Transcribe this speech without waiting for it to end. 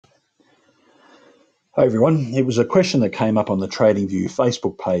Hi everyone, it was a question that came up on the TradingView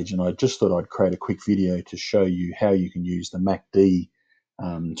Facebook page, and I just thought I'd create a quick video to show you how you can use the MACD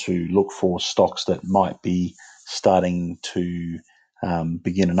to look for stocks that might be starting to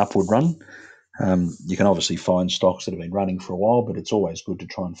begin an upward run. You can obviously find stocks that have been running for a while, but it's always good to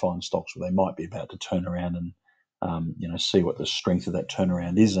try and find stocks where they might be about to turn around and see what the strength of that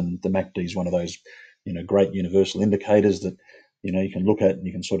turnaround is. And the MACD is one of those great universal indicators that you can look at, and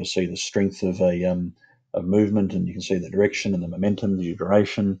you can sort of see the strength of a movement, and you can see the direction and the momentum, the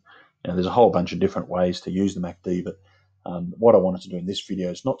duration. There's a whole bunch of different ways to use the MACD, but what I wanted to do in this video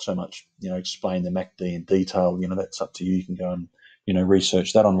is not so much explain the MACD in detail. That's up to you. You can go and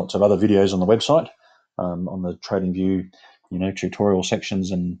research that on lots of other videos on the website, on the TradingView tutorial sections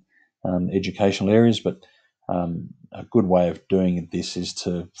and educational areas. But a good way of doing this is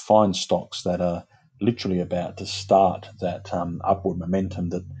to find stocks that are literally about to start that upward momentum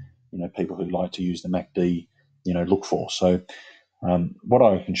that people who like to use the MACD look for. So what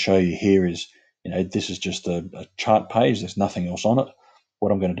I can show you here is this is just a chart page. There's nothing else on it.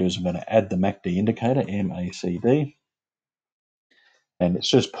 What I'm going to do is I'm going to add the MACD indicator, MACD, and it's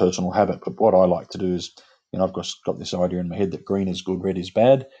just personal habit. But what I like to do is I've got this idea in my head that green is good, red is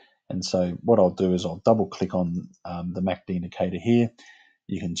bad. And so what I'll do is I'll double click on the MACD indicator here.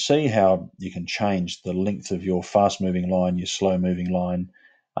 You can see how you can change the length of your fast moving line, your slow moving line.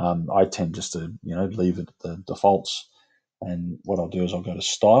 I tend just to leave it at the defaults. And what I'll do is I'll go to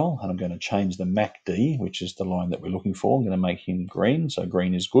style, and I'm going to change the MACD, which is the line that we're looking for. I'm going to make him green, so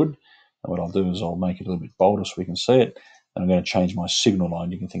green is good. And what I'll do is I'll make it a little bit bolder so we can see it. And I'm going to change my signal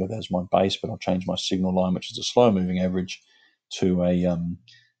line. You can think of that as my base, but I'll change my signal line, which is a slow moving average, to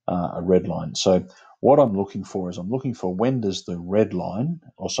a red line. So what I'm looking for is I'm looking for when does the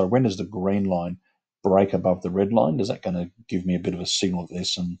when does the green line break above the red line? Is that going to give me a bit of a signal that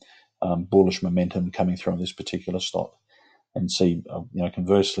there's some bullish momentum coming through on this particular stock? And see,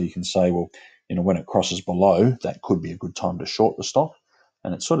 conversely, you can say, well, when it crosses below, that could be a good time to short the stock.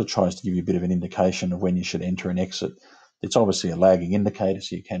 And it sort of tries to give you a bit of an indication of when you should enter and exit. It's obviously a lagging indicator,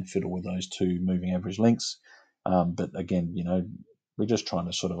 so you can fiddle with those two moving average lengths. But again, we're just trying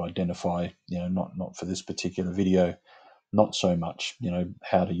to sort of identify, not for this particular video, not so much,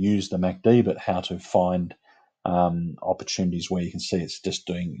 how to use the MACD, but how to find opportunities where you can see it's just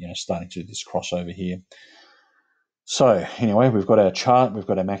doing, starting to do this crossover here. So anyway, we've got our chart, we've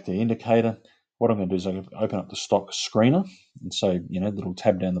got our MACD indicator. What I'm going to do is I'm going to open up the stock screener, and so the little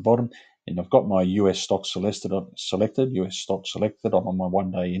tab down the bottom, and I've got my US stock selected. US stock selected. I'm on my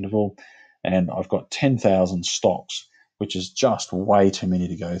 1 day interval, and I've got 10,000 stocks, which is just way too many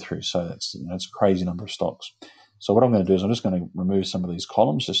to go through. So that's it's a crazy number of stocks. So what I'm going to do is I'm just going to remove some of these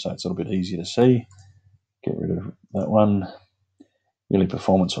columns just so it's a little bit easier to see. Get rid of that one. Yearly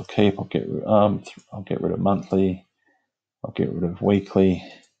performance I'll keep. I'll get rid of monthly. I'll get rid of weekly.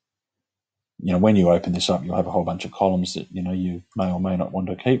 When you open this up, you'll have a whole bunch of columns that you may or may not want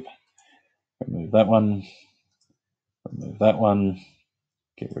to keep. Remove that one. Remove that one.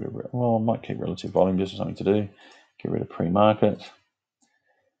 Get rid of, I might keep relative volume just for something to do. Get rid of pre-market.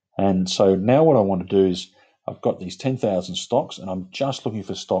 And so now what I want to do is I've got these 10,000 stocks, and I'm just looking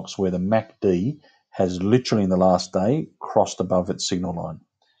for stocks where the MACD has literally in the last day crossed above its signal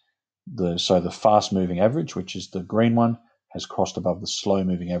line. So the fast moving average, which is the green one, has crossed above the slow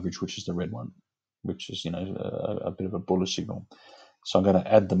moving average, which is the red one, which is a bit of a bullish signal. So I'm going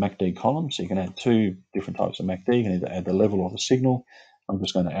to add the MACD column. So you can add two different types of MACD. You can either add the level or the signal. I'm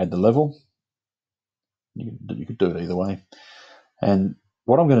just going to add the level. You could do it either way. And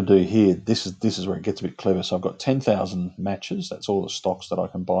what I'm going to do here, this is where it gets a bit clever. So I've got 10,000 matches. That's all the stocks that I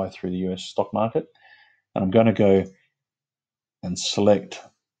can buy through the US stock market. And I'm going to go and select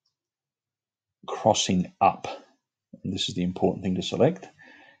crossing up. And this is the important thing to select.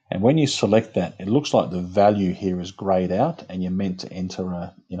 And when you select that, it looks like the value here is grayed out, and you're meant to enter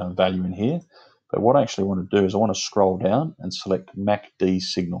a value in here. But what I actually want to do is I want to scroll down and select MACD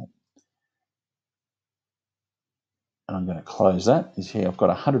signal. And I'm going to close that. Is here I've got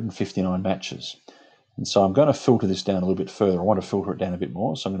 159 matches. And so I'm going to filter this down a little bit further. I want to filter it down a bit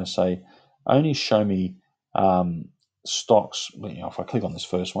more. So I'm going to say only show me stocks. If I click on this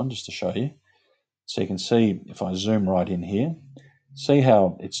first one just to show you. So you can see if I zoom right in here, see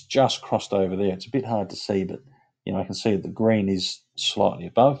how it's just crossed over there. It's a bit hard to see, but I can see the green is slightly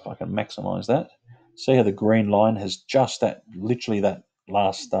above. I can maximize that. See how the green line has just literally that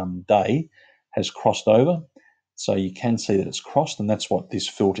last day has crossed over. So you can see that it's crossed, and that's what this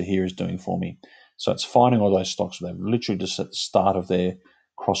filter here is doing for me. So it's finding all those stocks where they're literally just at the start of their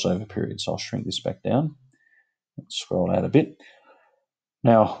crossover period. So I'll shrink this back down, scroll out a bit.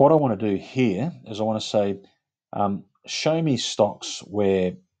 Now, what I want to do here is I want to say, show me stocks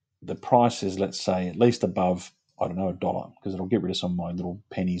where the price is, let's say, at least above, I don't know, $1, because it'll get rid of some of my little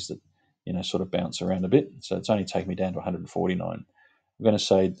pennies that, sort of bounce around a bit. So it's only taken me down to 149. I'm going to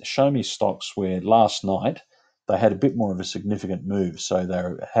say, show me stocks where last night they had a bit more of a significant move. So they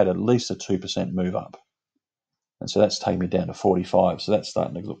had at least a 2% move up. And so that's taken me down to 45. So that's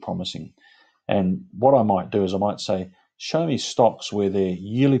starting to look promising. And what I might do is I might say, show me stocks where their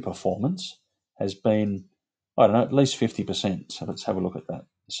yearly performance has been, I don't know, at least 50%. So let's have a look at that,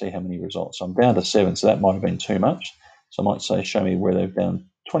 see how many results. So I'm down to 7, so that might have been too much. So I might say, show me where they've down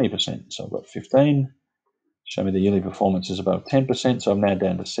 20%. So I've got 15. Show me the yearly performance is above 10%. So I'm now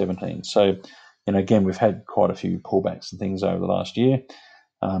down to 17. So, again, we've had quite a few pullbacks and things over the last year.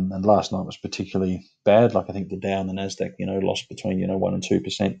 And last night was particularly bad. Like I think the Dow and the Nasdaq, lost between 1 and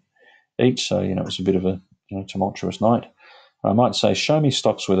 2% each. So it was a bit of a tumultuous night. I might say, show me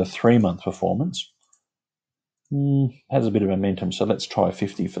stocks with a 3-month performance. Has a bit of momentum. So let's try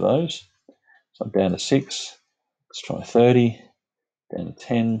 50 for those. So I'm down to 6. Let's try 30. Down to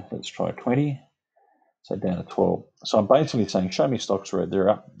 10. Let's try 20. So down to 12. So I'm basically saying, show me stocks where they're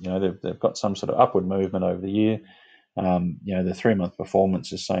up. They've got some sort of upward movement over the year. The 3-month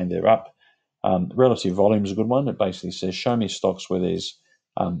performance is saying they're up. Relative volume is a good one. It basically says, show me stocks where there's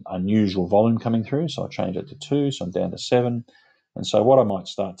unusual volume coming through. So I change it to 2, so I'm down to 7. And so what I might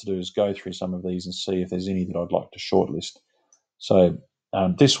start to do is go through some of these and see if there's any that I'd like to shortlist. So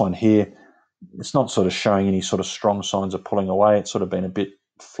this one here, it's not sort of showing any sort of strong signs of pulling away. It's sort of been a bit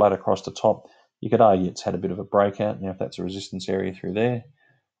flat across the top. You could argue it's had a bit of a breakout. Now, if that's a resistance area through there,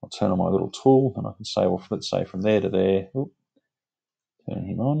 I'll turn on my little tool and I can say, well, let's say from there to there, turn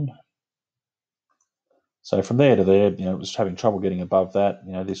him on. So from there to there, it was having trouble getting above that,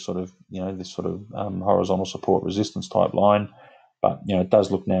 this sort of horizontal support resistance type line. But, it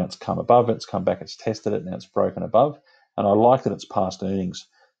does look now it's come above it, it's come back, it's tested it, now it's broken above. And I like that it's past earnings.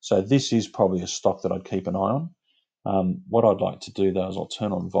 So this is probably a stock that I'd keep an eye on. What I'd like to do, though, is I'll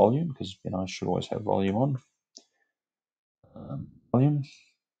turn on volume because, I should always have volume on. Volume.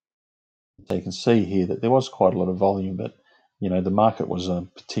 So you can see here that there was quite a lot of volume, but, the market was a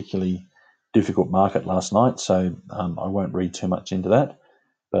particularly difficult market last night, so I won't read too much into that.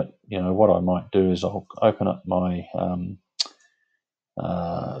 But, what I might do is I'll open up my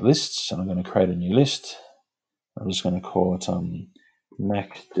lists, and I'm going to create a new list. I'm just going to call it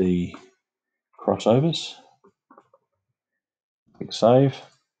MACD crossovers. Click save.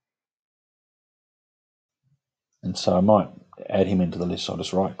 And so I might add him into the list. So I'll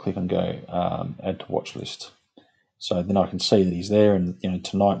just right click and go add to watch list. So then I can see that he's there, and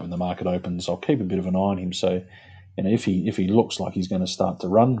tonight when the market opens, I'll keep a bit of an eye on him. So if he looks like he's going to start to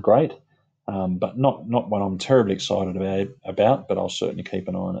run, great, but not what I'm terribly excited about. But I'll certainly keep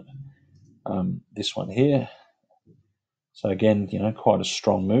an eye on it. This one here. So again, quite a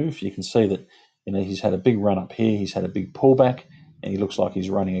strong move. You can see that he's had a big run up here. He's had a big pullback, and he looks like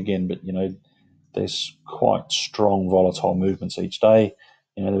he's running again. But there's quite strong volatile movements each day.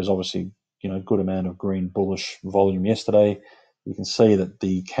 There was obviously good amount of green bullish volume yesterday. You can see that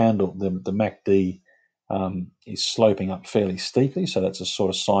the candle, the MACD, is sloping up fairly steeply, so that's a sort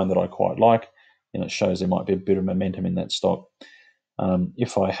of sign that I quite like. It shows there might be a bit of momentum in that stock.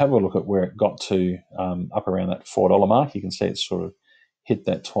 If I have a look at where it got to up around that $4 mark, you can see it's sort of hit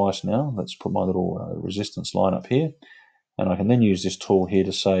that twice now. Let's put my little resistance line up here, and I can then use this tool here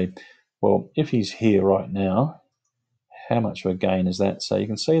to say, well, if he's here right now, how much of a gain is that? So you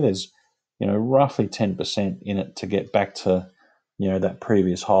can see there's roughly 10% in it to get back to that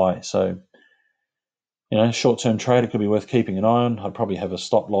previous high. So short-term trade, it could be worth keeping an eye on. I'd probably have a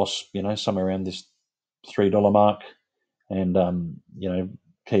stop loss somewhere around this $3 mark, and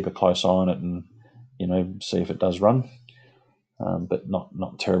keep a close eye on it, and see if it does run, but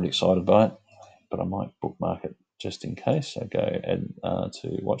not terribly excited by it. But I might bookmark it just in case. So go add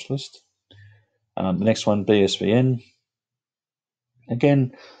to watch list. The next one, BSVN.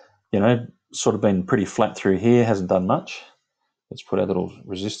 Again, sort of been pretty flat through here, hasn't done much. Let's put our little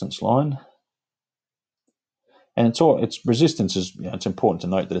resistance line. And its resistance is, it's important to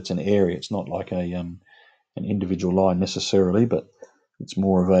note that it's an area. It's not like an individual line necessarily, but it's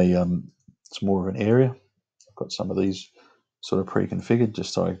more of an area. I've got some of these sort of pre-configured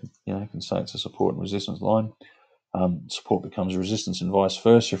just so I can say it's a support and resistance line. Support becomes resistance and vice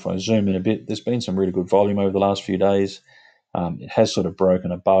versa. If I zoom in a bit, there's been some really good volume over the last few days. It has sort of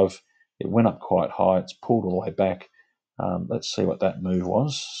broken above. It went up quite high. It's pulled all the way back. Let's see what that move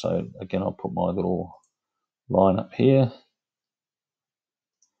was. So again, I'll put my little line up here.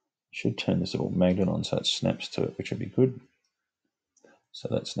 Should turn this little magnet on so it snaps to it, which would be good. So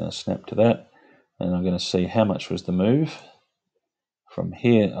that's now snapped to that. And I'm going to see how much was the move from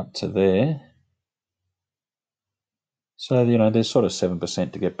here up to there. So, you know, there's sort of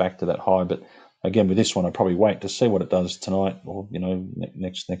 7% to get back to that high. But again, with this one, I'll probably wait to see what it does tonight or, you know,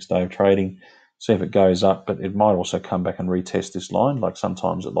 next day of trading, see if it goes up. But it might also come back and retest this line. Like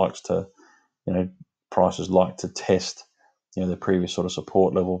sometimes it likes to, you know, prices like to test, you know, the previous sort of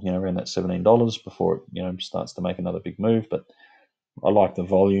support level, you know, around that $17 before it, you know, starts to make another big move. But I like the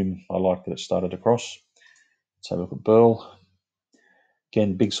volume. I like that it started across. Let's have a look at Burl.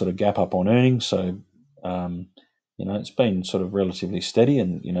 Again, big sort of gap up on earnings. So, you know, it's been sort of relatively steady,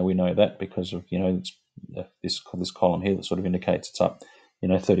 and you know we know that because of, you know, it's this column here that sort of indicates it's up, you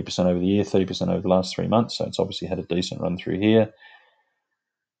know, 30% over the year, 30% over the last 3 months. So it's obviously had a decent run through here.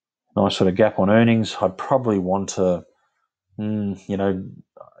 Nice sort of gap on earnings. I'd probably want to, you know,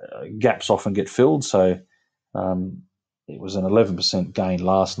 gaps often get filled. So it was an 11% gain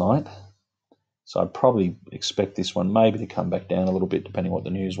last night. So I'd probably expect this one maybe to come back down a little bit depending what the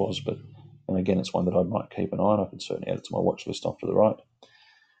news was. But and again, it's one that I might keep an eye on. I can certainly add it to my watch list off to the right.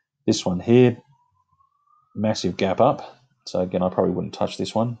 This one here, massive gap up. So again, I probably wouldn't touch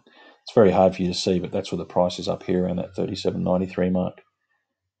this one. It's very hard for you to see, but that's where the price is up here around that 37.93 mark.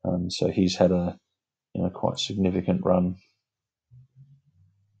 So he's had a, you know, quite significant run.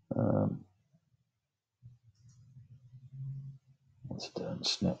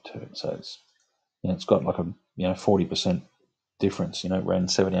 Let's snap to it. So it's, you know, it's got like a, you know, 40% difference. You know, it ran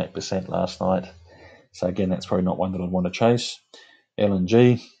 78% last night. So again, that's probably not one that I'd want to chase.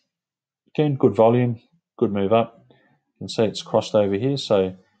 LNG, again, good volume, good move up. You can see it's crossed over here.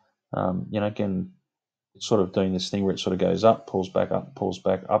 So, you know, again, it's sort of doing this thing where it sort of goes up, pulls back up, pulls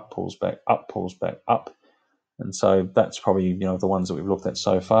back up, pulls back up, pulls back up. And so that's probably, you know, the ones that we've looked at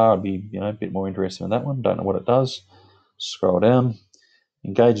so far. I'd be, you know, a bit more interested in that one. Don't know what it does. Scroll down.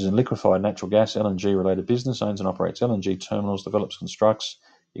 Engages in liquefied natural gas, LNG related business, owns and operates LNG terminals, develops, constructs.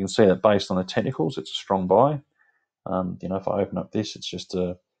 You can see that based on the technicals, it's a strong buy. You know, if I open up this, it's just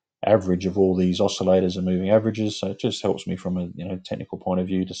a average of all these oscillators and moving averages. So it just helps me from a, you know, technical point of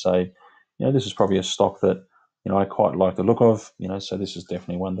view to say, you know, this is probably a stock that, you know, I quite like the look of. You know, so this is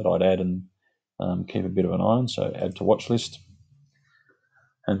definitely one that I'd add and keep a bit of an eye on. So add to watch list.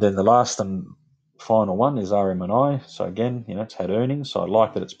 And then the last and final one is RMNI. So again, you know, it's had earnings. So I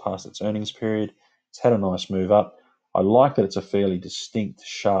like that it's past its earnings period. It's had a nice move up. I like that it's a fairly distinct,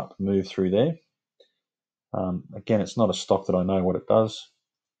 sharp move through there. Again, it's not a stock that I know what it does.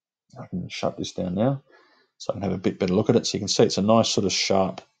 I can shut this down now so I can have a bit better look at it. So you can see it's a nice sort of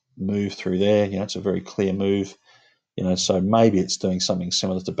sharp move through there. You know, it's a very clear move. You know, so maybe it's doing something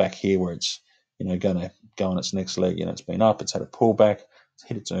similar to back here where it's, you know, going to go on its next leg. You know, it's been up, it's had a pullback, it's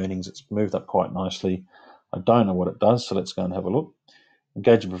hit its earnings, it's moved up quite nicely. I don't know what it does, so let's go and have a look.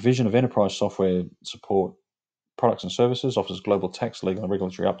 Engage in provision of enterprise software support products and services, offers global tax, legal and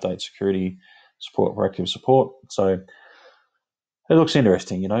regulatory updates, security support, proactive support. So it looks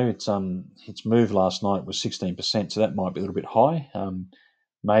interesting. You know, its move last night was 16%, so that might be a little bit high.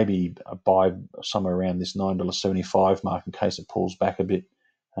 Maybe a buy somewhere around this $9.75 mark in case it pulls back a bit.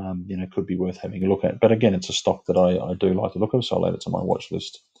 You know, could be worth having a look at. But again, it's a stock that I do like the look of, so I'll add it to my watch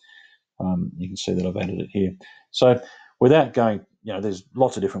list. You can see that I've added it here. So without going, you know, there's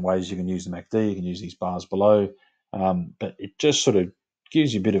lots of different ways you can use the MACD. You can use these bars below, but it just sort of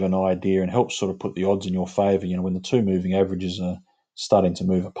gives you a bit of an idea and helps sort of put the odds in your favour. You know, when the two moving averages are starting to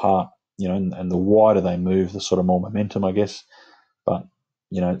move apart, you know, and the wider they move, the sort of more momentum, I guess. But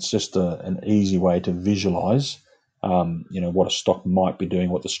you know, it's just an easy way to visualize, you know, what a stock might be doing,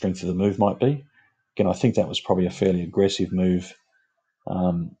 what the strength of the move might be. Again, I think that was probably a fairly aggressive move,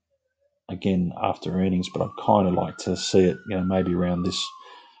 again, after earnings, but I'd kind of like to see it, you know, maybe around this,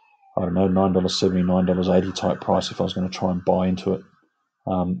 I don't know, $9.70, $9.80 type price if I was going to try and buy into it,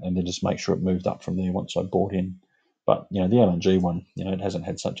 and then just make sure it moved up from there once I bought in. But, you know, the LNG one, you know, it hasn't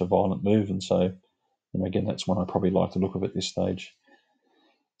had such a violent move, and so, you know, again, that's one I probably like to look at this stage.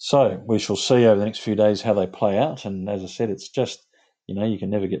 So we shall see over the next few days how they play out. And as I said, it's just, you know, you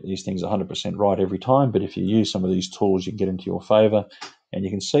can never get these things 100% right every time. But if you use some of these tools, you can get into your favor. And you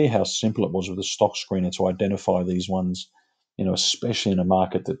can see how simple it was with the stock screener to identify these ones, you know, especially in a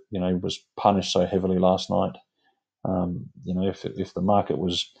market that, you know, was punished so heavily last night. You know, if the market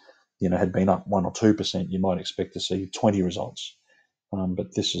was, you know, had been up 1 or 2%, you might expect to see 20 results.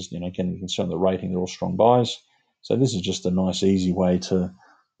 But this is, you know, again, you can see on the rating, they're all strong buys. So this is just a nice, easy way to,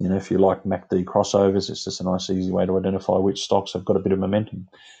 you know, if you like MACD crossovers, it's just a nice, easy way to identify which stocks have got a bit of momentum.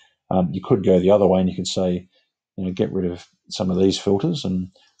 You could go the other way and you could say, you know, get rid of some of these filters and,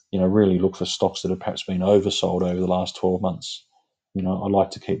 you know, really look for stocks that have perhaps been oversold over the last 12 months. I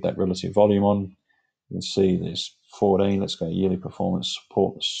like to keep that relative volume on. You can see there's 14. Let's go yearly performance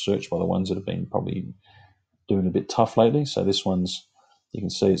support search by the ones that have been probably doing a bit tough lately. So this one's, you can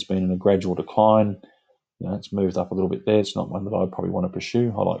see it's been in a gradual decline. It's moved up a little bit there. It's not one that I probably want to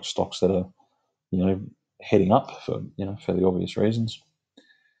pursue. I like stocks that are, heading up for, for the obvious reasons.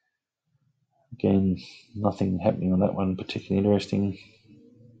 Again, nothing happening on that one particularly interesting.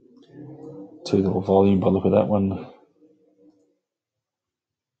 Too little volume by the look of that one.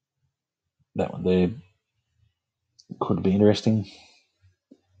 That one there could be interesting.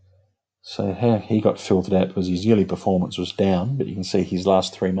 So how he got filtered out because his yearly performance was down, but you can see his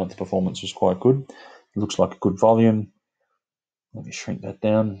last 3-month performance was quite good. It looks like a good volume. Let me shrink that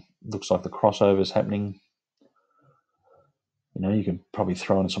down. It looks like the crossover is happening. You can probably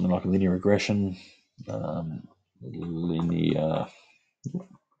throw in something like a linear regression, linear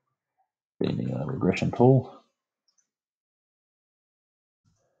regression tool.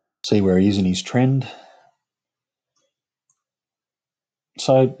 See where he is in his trend.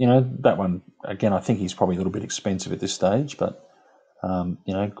 So, that one, again, I think he's probably a little bit expensive at this stage, but,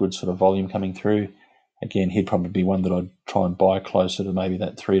 good sort of volume coming through. Again, he'd probably be one that I'd try and buy closer to maybe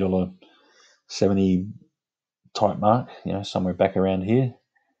that $3.70 type mark, somewhere back around here.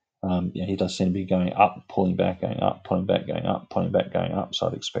 He does seem to be going up, pulling back, going up, pulling back, going up, pulling back, going up. So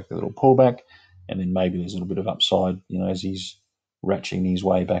I'd expect a little pullback, and then maybe there's a little bit of upside, as he's ratcheting his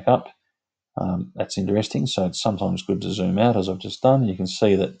way back up. That's interesting. So it's sometimes good to zoom out, as I've just done. You can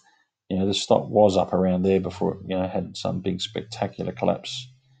see that, the stock was up around there before it, had some big spectacular collapse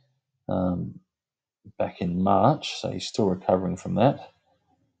back in March. So he's still recovering from that.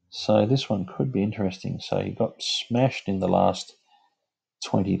 So this one could be interesting. So he got smashed in the last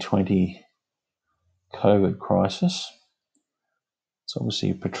 2020 COVID crisis. It's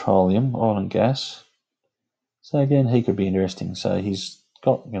obviously petroleum, oil and gas. So again, he could be interesting. So he's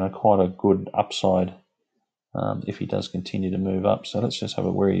got, quite a good upside if he does continue to move up. So let's just have a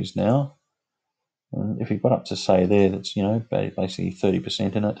look where he is now. If he got up to say there, that's, basically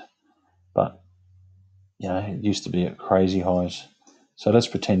 30% in it. But, it used to be at crazy highs. So let's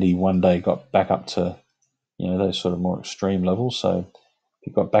pretend he one day got back up to, those sort of more extreme levels. So if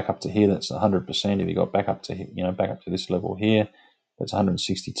he got back up to here, that's 100%. If he got back up to, back up to this level here, that's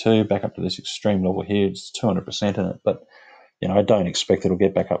 162. Back up to this extreme level here, it's 200% in it. But, I don't expect it'll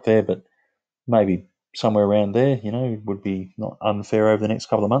get back up there, but maybe somewhere around there, would be not unfair over the next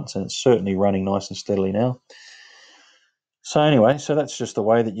couple of months, and it's certainly running nice and steadily now. So anyway, so that's just the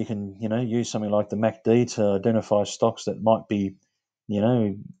way that you can, use something like the MACD to identify stocks that might be,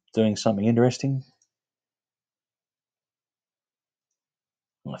 doing something interesting.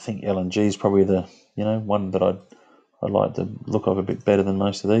 I think LNG is probably the, one that I'd like the look of a bit better than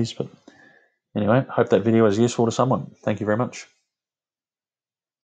most of these. But anyway, hope that video was useful to someone. Thank you very much.